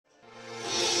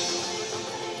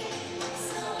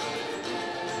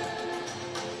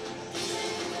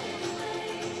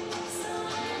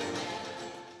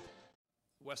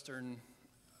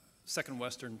second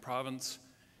western province.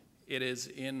 It is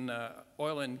in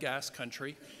oil and gas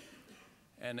country,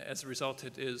 and as a result,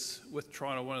 it is, with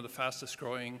Toronto, one of the fastest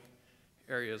growing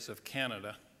areas of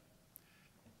Canada.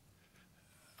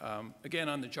 Again,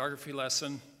 on the geography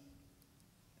lesson,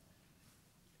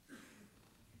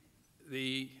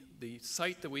 the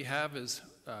site that we have is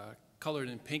colored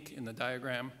in pink in the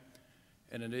diagram,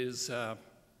 and it is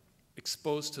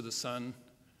exposed to the sun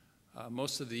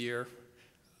most of the year.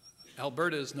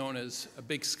 Alberta is known as a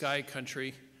big sky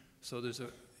country, so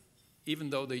even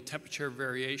though the temperature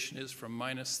variation is from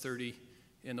 -30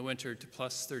 in the winter to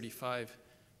 +35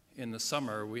 in the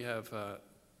summer, we have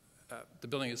the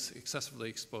building is excessively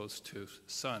exposed to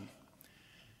sun.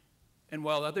 And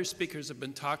while other speakers have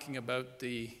been talking about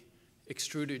the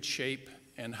extruded shape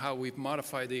and how we've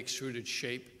modified the extruded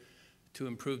shape to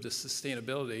improve the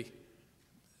sustainability,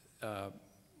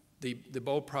 the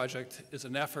BOW project is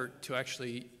an effort to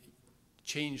actually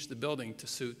change the building to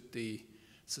suit the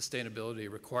sustainability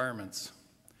requirements.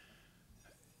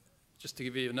 Just to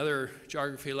give you another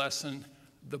geography lesson,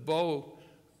 the BOW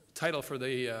title for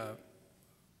the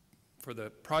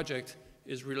project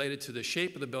is related to the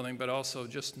shape of the building, but also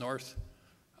just north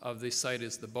of the site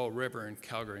is the Bow River in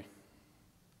Calgary.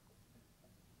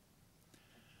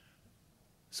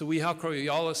 So we, Halcrow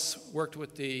Yolles, worked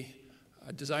with the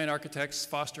design architects,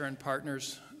 Foster and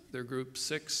Partners, their group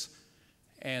 6,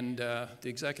 and the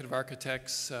executive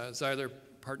architects, Zeiler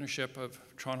Partnership of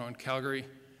Toronto and Calgary,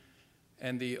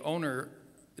 and the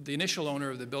initial owner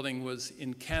of the building was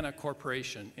EnCana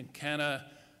Corporation. EnCana,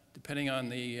 depending on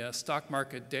the stock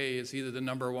market day, is either the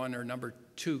 #1 or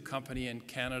 #2 company in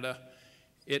Canada.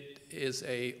 It is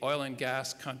a oil and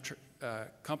gas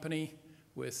company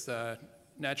with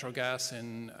natural gas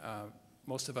in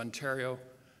most of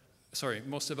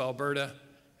Alberta,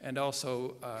 and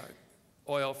also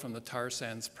oil from the tar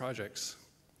sands projects.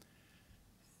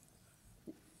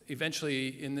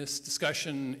 Eventually, in this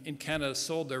discussion, EnCana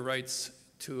sold their rights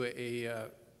to a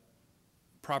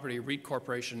property REIT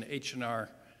corporation, H&R,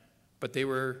 but they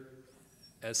were,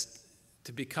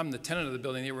 to become the tenant of the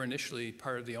building, they were initially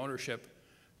part of the ownership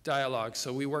dialogue.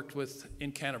 So we worked with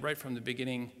EnCana right from the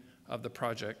beginning of the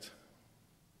project.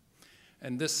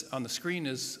 And this on the screen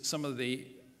is some of the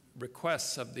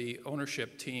requests of the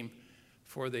ownership team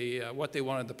for what they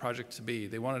wanted the project to be.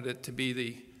 They wanted it to be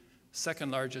the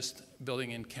second largest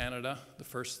building in Canada. The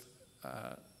first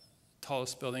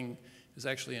tallest building is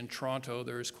actually in Toronto.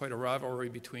 There is quite a rivalry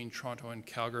between Toronto and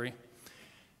Calgary.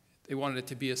 They wanted it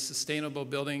to be a sustainable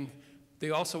building. They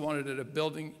also wanted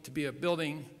it to be a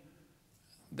building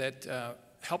that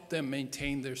helped them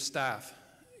maintain their staff.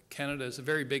 Canada is a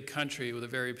very big country with a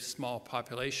very small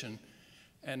population,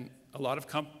 and a lot of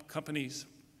companies,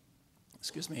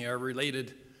 are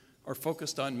related or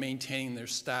focused on maintaining their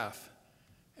staff.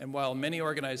 And while many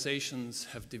organizations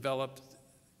have developed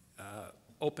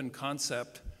open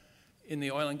concept, in the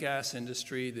oil and gas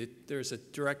industry, there's a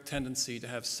direct tendency to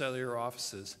have cellular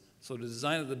offices. So the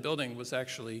design of the building was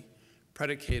actually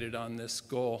predicated on this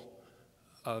goal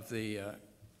of the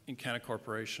EnCana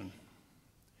Corporation.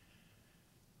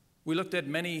 We looked at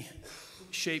many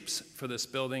shapes for this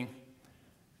building,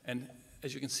 and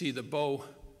as you can see, the bow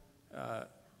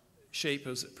shape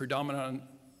is predominant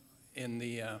in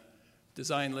the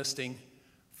design listing.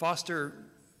 Foster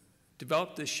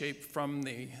developed this shape from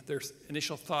their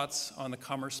initial thoughts on the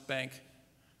Commerce Bank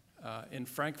in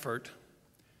Frankfurt.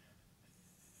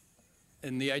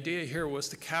 And the idea here was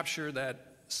to capture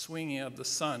that swinging of the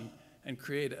sun and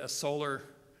create a solar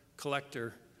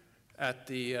collector at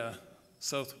the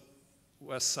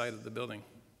southwest side of the building.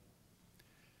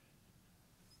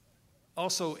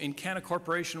 Also, EnCana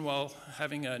Corporation, while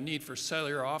having a need for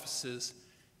cellular offices,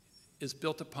 is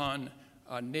built upon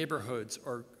neighborhoods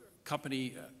or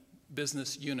company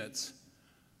business units.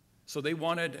 So they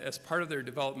wanted, as part of their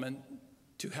development,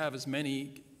 to have as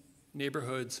many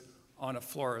neighborhoods on a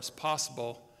floor as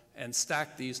possible and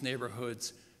stack these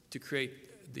neighborhoods to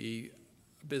create the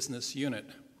business unit.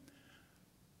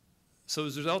 So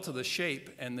as a result of the shape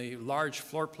and the large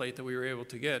floor plate that we were able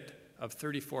to get of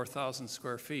 34,000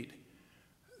 square feet,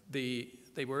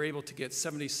 they were able to get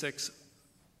 76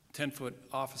 10-foot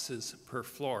offices per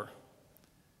floor.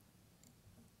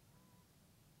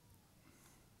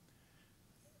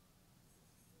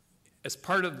 As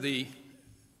part of the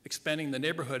expanding the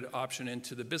neighborhood option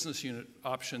into the business unit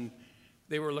option,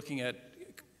 they were looking at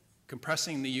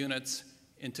compressing the units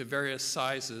into various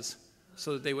sizes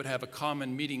so that they would have a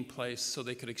common meeting place so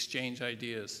they could exchange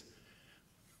ideas.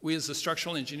 We as the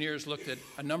structural engineers looked at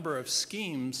a number of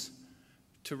schemes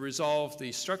to resolve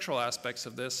the structural aspects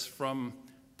of this, from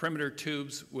perimeter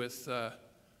tubes with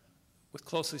with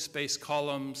closely spaced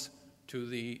columns to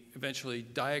the eventually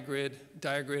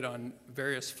Diagrid on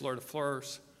various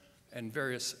floor-to-floors and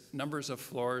various numbers of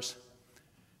floors.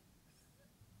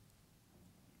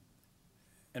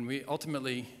 And we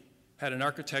ultimately had an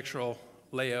architectural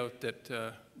layout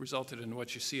that resulted in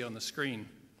what you see on the screen.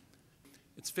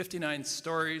 It's 59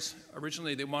 stories.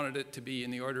 Originally, they wanted it to be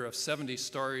in the order of 70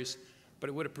 stories, but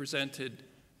it would have presented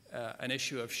an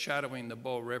issue of shadowing the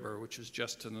Bow River, which is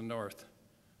just to the north.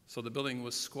 So the building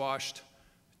was squashed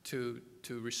to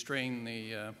restrain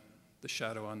the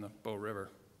shadow on the Bow River.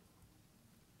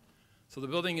 So the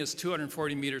building is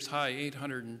 240 meters high,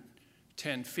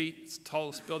 810 feet. It's the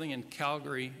tallest building in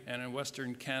Calgary and in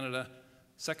Western Canada,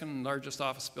 second largest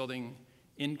office building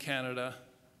in Canada.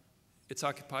 It's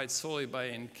occupied solely by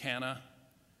EnCana,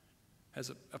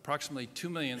 has approximately 2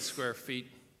 million square feet,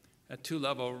 a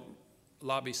two-level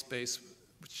lobby space,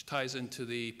 which ties into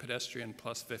the pedestrian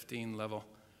plus 15 level,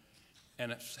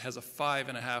 and it has a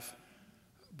 5.5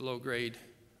 below-grade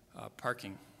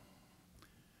parking.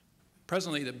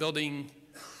 Presently, the building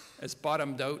is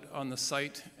bottomed out on the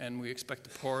site, and we expect to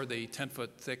pour the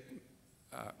 10-foot thick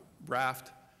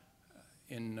raft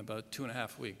in about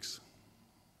 2.5 weeks.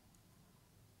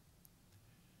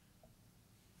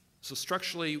 So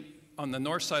structurally, on the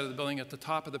north side of the building, at the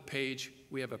top of the page,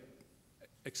 we have an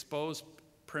exposed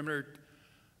perimeter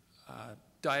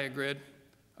Diagrid.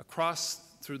 Across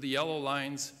through the yellow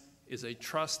lines is a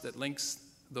truss that links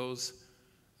those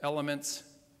elements,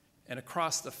 and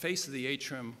across the face of the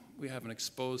atrium, we have an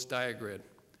exposed Diagrid.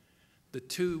 The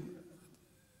two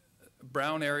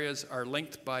brown areas are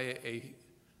linked by a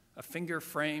finger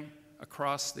frame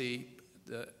across the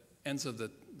ends of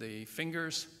the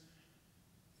fingers.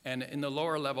 And in the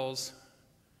lower levels,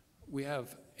 we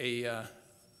have a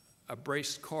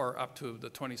braced core up to the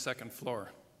 22nd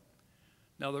floor.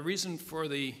 Now, the reason for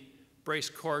the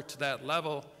braced core to that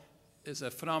level is a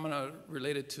phenomenon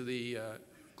related to the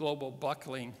global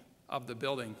buckling of the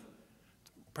building.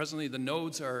 Presently, the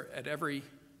nodes are at every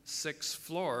 6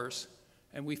 floors,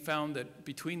 and we found that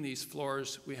between these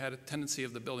floors, we had a tendency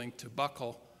of the building to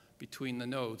buckle between the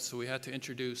nodes. So we had to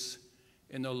introduce,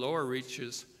 in the lower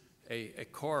reaches, a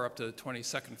core up to the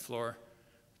 22nd floor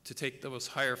to take those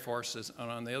higher forces,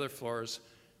 and on the other floors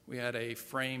we had a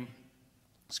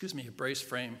brace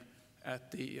frame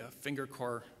at the finger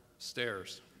core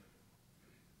stairs.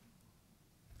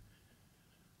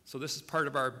 So this is part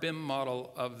of our BIM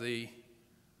model of the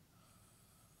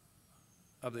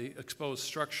exposed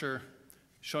structure,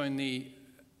 showing the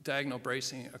diagonal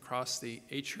bracing across the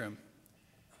atrium.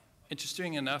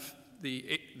 Interesting enough,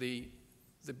 the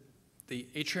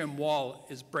atrium wall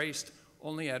is braced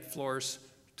only at floors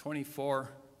 24,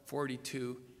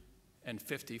 42, and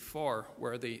 54,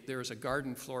 where there is a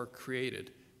garden floor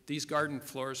created. These garden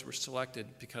floors were selected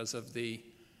because of the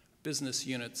business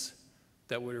units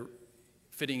that were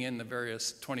fitting in the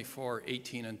various 24,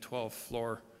 18, and 12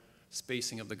 floor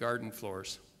spacing of the garden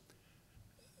floors.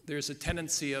 There's a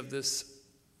tendency of this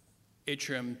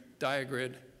atrium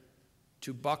Diagrid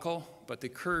to buckle, but the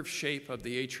curved shape of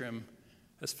the atrium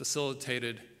has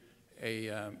facilitated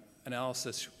an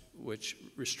analysis which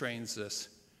restrains this.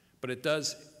 But it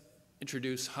does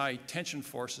introduce high tension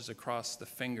forces across the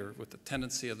finger with the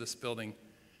tendency of this building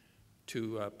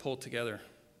to pull together.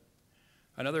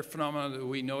 Another phenomenon that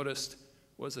we noticed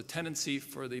was a tendency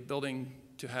for the building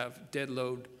to have dead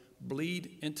load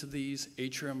bleed into these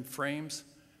atrium frames.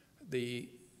 The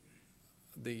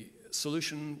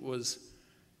solution was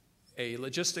a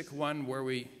logistic one where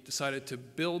we decided to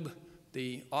build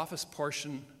the office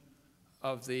portion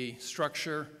of the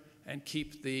structure and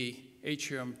keep the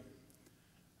atrium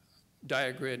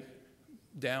Diagrid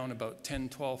down about 10,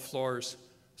 12 floors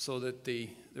so that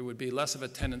there would be less of a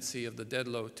tendency of the dead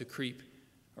load to creep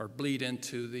or bleed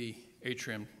into the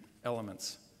atrium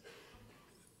elements.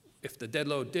 If the dead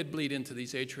load did bleed into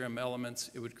these atrium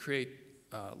elements, it would create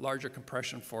larger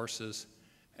compression forces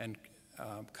and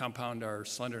compound our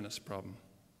slenderness problem.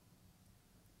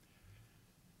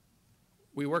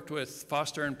 We worked with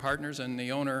Foster and Partners and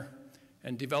the owner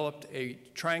and developed a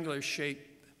triangular shaped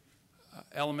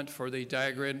element for the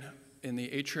Diagrid in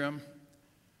the atrium.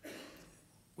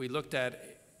 We looked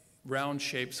at round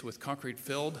shapes with concrete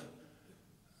filled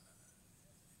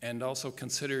and also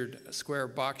considered square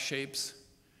box shapes.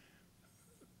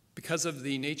 Because of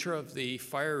the nature of the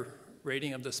fire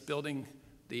rating of this building,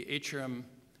 the atrium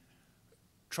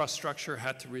truss structure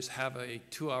had to have a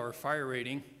 2-hour fire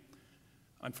rating.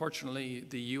 Unfortunately,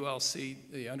 the ULC,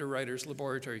 the Underwriters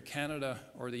Laboratory Canada,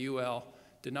 or the UL,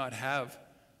 did not have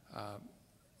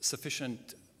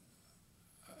sufficient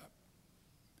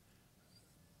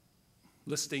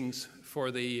listings for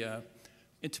the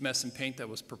intumescent paint that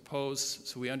was proposed,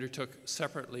 so we undertook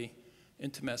separately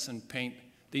intumescent paint.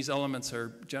 These elements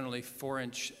are generally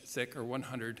 4-inch thick or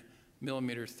 100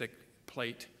 millimeter thick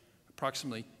plate,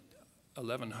 approximately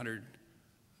 1,100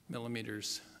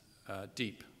 millimeters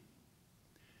deep.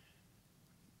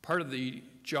 Part of the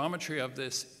geometry of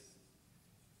this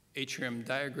atrium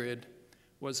Diagrid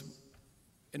was,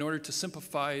 in order to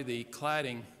simplify the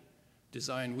cladding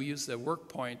design, we used the work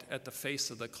point at the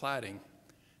face of the cladding.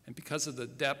 And because of the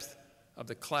depth of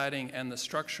the cladding and the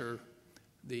structure,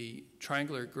 the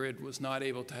triangular grid was not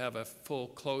able to have a full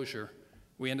closure.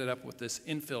 We ended up with this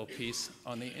infill piece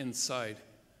on the inside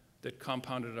that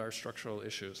compounded our structural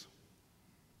issues.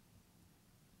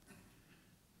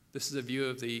 This is a view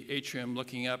of the atrium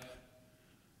looking up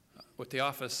with the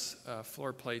office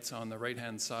floor plates on the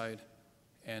right-hand side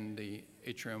and the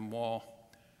atrium wall.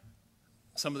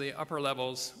 Some of the upper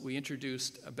levels, we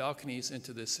introduced balconies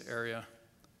into this area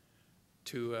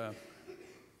to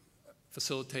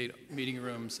facilitate meeting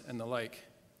rooms and the like.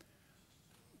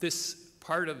 This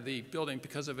part of the building,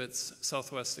 because of its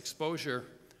southwest exposure,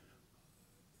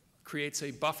 creates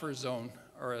a buffer zone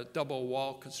or a double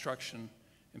wall construction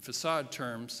in facade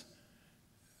terms,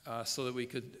 so that we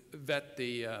could vet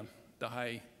the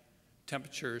high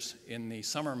temperatures in the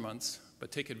summer months,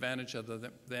 but take advantage of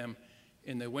them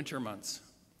in the winter months.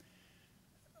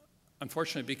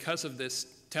 Unfortunately, because of this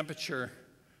temperature,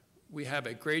 we have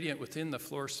a gradient within the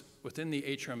floors, within the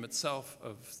atrium itself,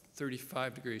 of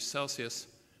 35 degrees Celsius,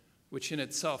 which in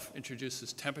itself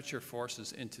introduces temperature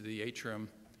forces into the atrium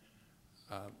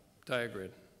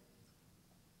Diagrid.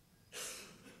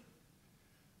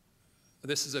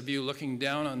 This is a view looking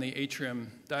down on the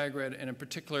atrium Diagrid, and in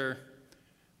particular,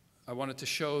 I wanted to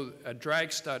show a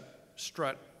drag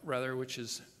strut, which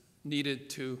is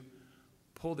needed to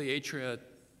pull the atria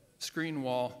screen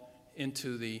wall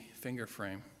into the finger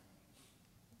frame.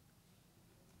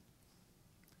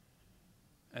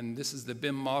 And this is the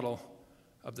BIM model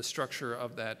of the structure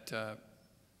of that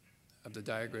of the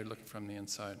Diagrid looking from the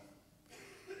inside.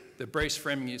 The brace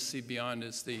framing you see beyond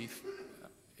is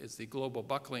the global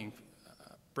buckling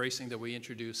bracing that we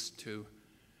introduced to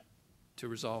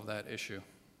resolve that issue.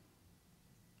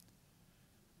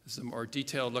 This is a more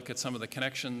detailed look at some of the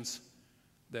connections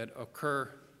that occur,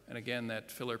 and again,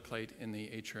 that filler plate in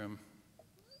the atrium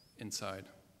inside.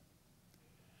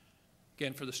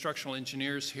 Again, for the structural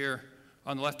engineers here,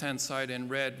 on the left-hand side in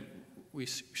red, we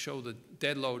show the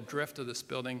dead load drift of this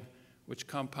building, which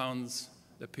compounds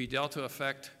the P-delta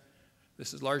effect.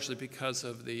 This is largely because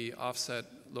of the offset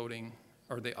loading,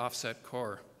 or the offset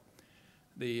core.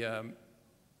 The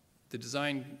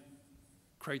design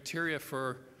criteria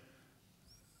for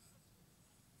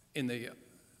in the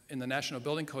National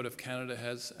Building Code of Canada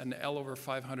has an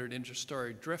L/500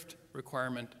 interstory drift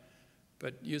requirement,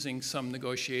 but using some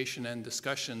negotiation and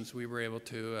discussions, we were able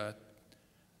to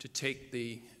take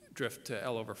the drift to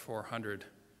L/400,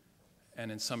 and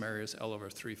in some areas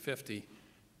L/350,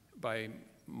 by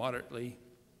moderately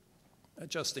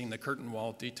adjusting the curtain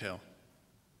wall detail.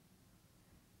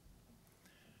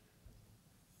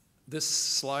 This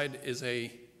slide is a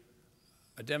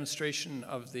demonstration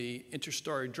of the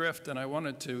interstory drift, and I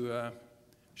wanted to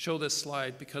show this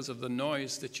slide because of the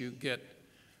noise that you get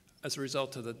as a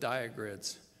result of the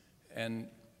diagrids. And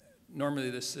normally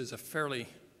this is a fairly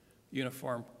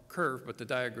uniform curve, but the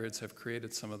diagrids have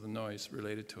created some of the noise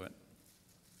related to it.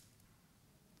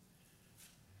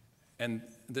 And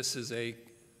this is a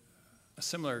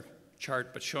similar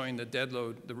chart, but showing the dead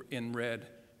load in red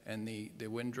and the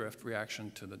wind drift reaction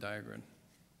to the Diagrid.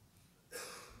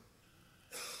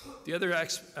 The other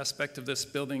aspect of this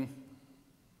building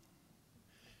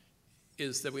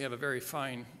is that we have a very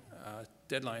fine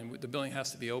deadline. The building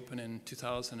has to be open in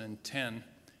 2010,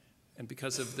 and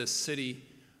because of this city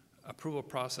approval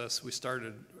process, we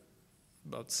started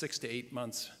about 6 to 8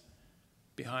 months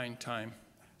behind time.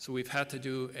 So we've had to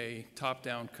do a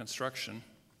top-down construction.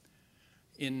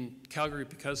 In Calgary,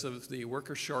 because of the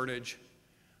worker shortage,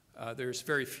 there's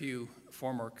very few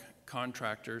formwork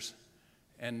contractors,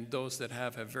 and those that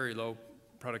have very low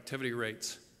productivity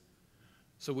rates.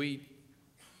 So we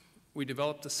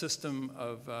developed a system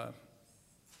of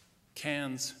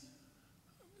cans,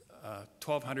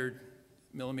 1,200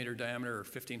 millimeter diameter or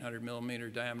 1,500 millimeter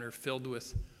diameter, filled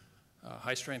with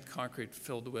high-strength concrete,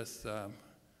 filled with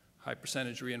high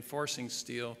percentage reinforcing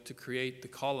steel to create the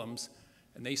columns,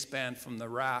 and they span from the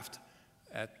raft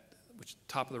which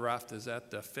top of the raft is at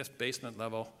the 5th basement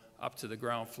level up to the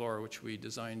ground floor, which we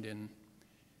designed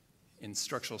in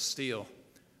structural steel.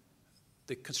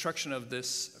 The construction of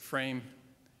this frame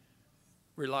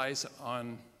relies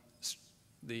on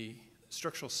the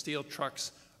structural steel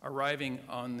trucks arriving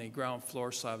on the ground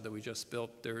floor slab that we just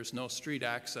built, there is no street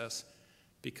access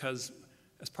because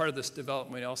as part of this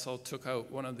development, we also took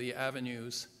out one of the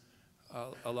avenues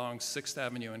along 6th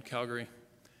Avenue in Calgary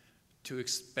to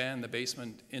expand the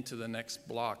basement into the next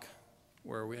block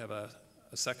where we have a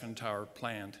second tower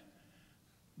planned.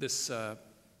 This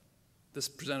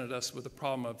presented us with the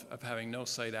problem of having no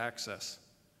site access.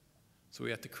 So we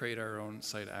had to create our own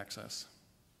site access.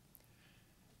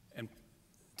 And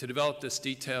to develop this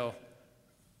detail,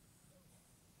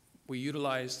 we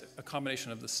utilized a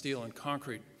combination of the steel and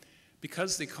concrete.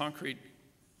 Because the concrete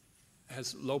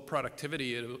has low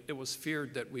productivity, it was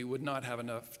feared that we would not have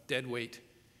enough dead weight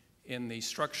in the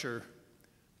structure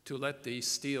to let the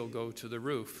steel go to the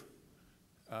roof.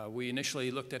 We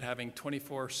initially looked at having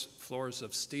 24 floors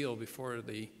of steel before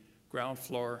the ground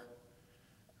floor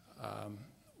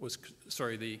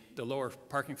the lower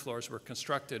parking floors were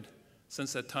constructed.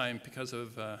 Since that time, because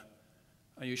of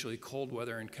unusually cold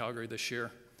weather in Calgary this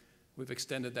year, we've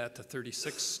extended that to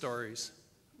 36 stories,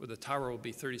 where the tower will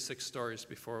be 36 stories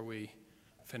before we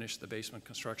finish the basement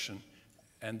construction.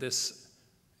 And this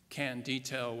can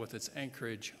detail with its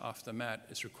anchorage off the mat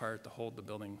is required to hold the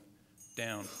building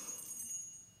down.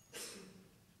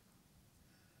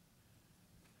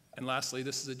 And lastly,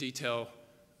 this is a detail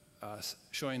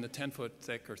showing the 10-foot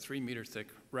thick or 3-meter thick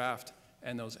raft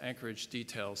and those anchorage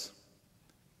details.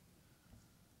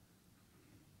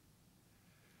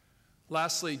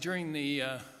 Lastly, during the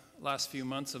last few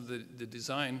months of the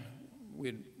design,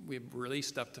 we've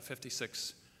released up to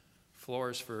 56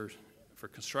 floors for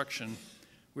construction.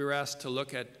 We were asked to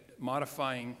look at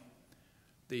modifying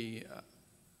the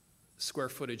square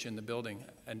footage in the building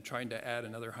and trying to add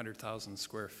another 100,000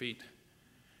 square feet.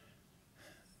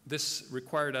 This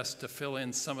required us to fill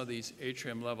in some of these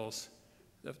atrium levels.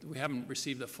 We haven't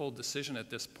received a full decision at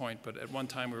this point, but at one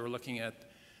time we were looking at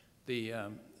the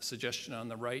suggestion on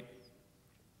the right.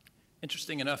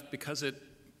 Interesting enough, because it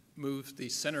moved the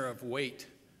center of weight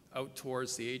out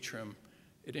towards the atrium,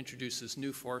 it introduces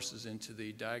new forces into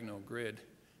the diagonal grid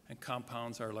and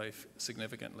compounds our life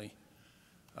significantly.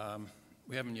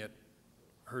 We haven't yet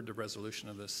heard the resolution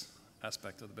of this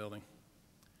aspect of the building.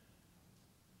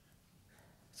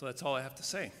 So that's all I have to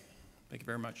say. Thank you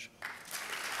very much.